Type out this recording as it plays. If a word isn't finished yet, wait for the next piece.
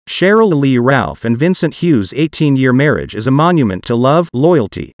Sheryl Lee Ralph and Vincent Hughes' 18-year marriage is a monument to love,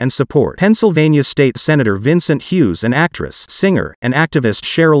 loyalty, and support. Pennsylvania State Senator Vincent Hughes and actress, singer, and activist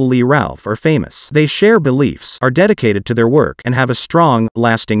Sheryl Lee Ralph are famous. They share beliefs, are dedicated to their work, and have a strong,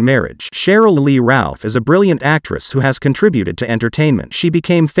 lasting marriage. Sheryl Lee Ralph is a brilliant actress who has contributed to entertainment. She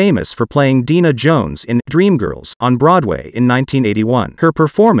became famous for playing Deena Jones in Dreamgirls on Broadway in 1981. Her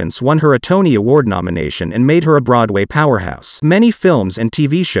performance won her a Tony Award nomination and made her a Broadway powerhouse. Many films and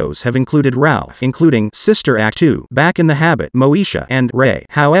TV shows have included Ralph, including Sister Act 2, Back in the Habit, Moesha, and Ray.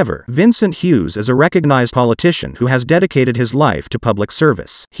 However, Vincent Hughes is a recognized politician who has dedicated his life to public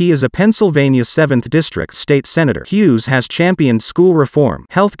service. He is a Pennsylvania 7th District state senator. Hughes has championed school reform,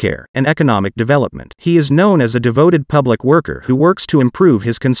 healthcare, and economic development. He is known as a devoted public worker who works to improve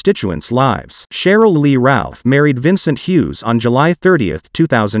his constituents' lives. Sheryl Lee Ralph married Vincent Hughes on July 30,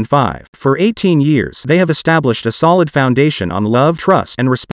 2005. For 18 years, they have established a solid foundation on love, trust, and respect.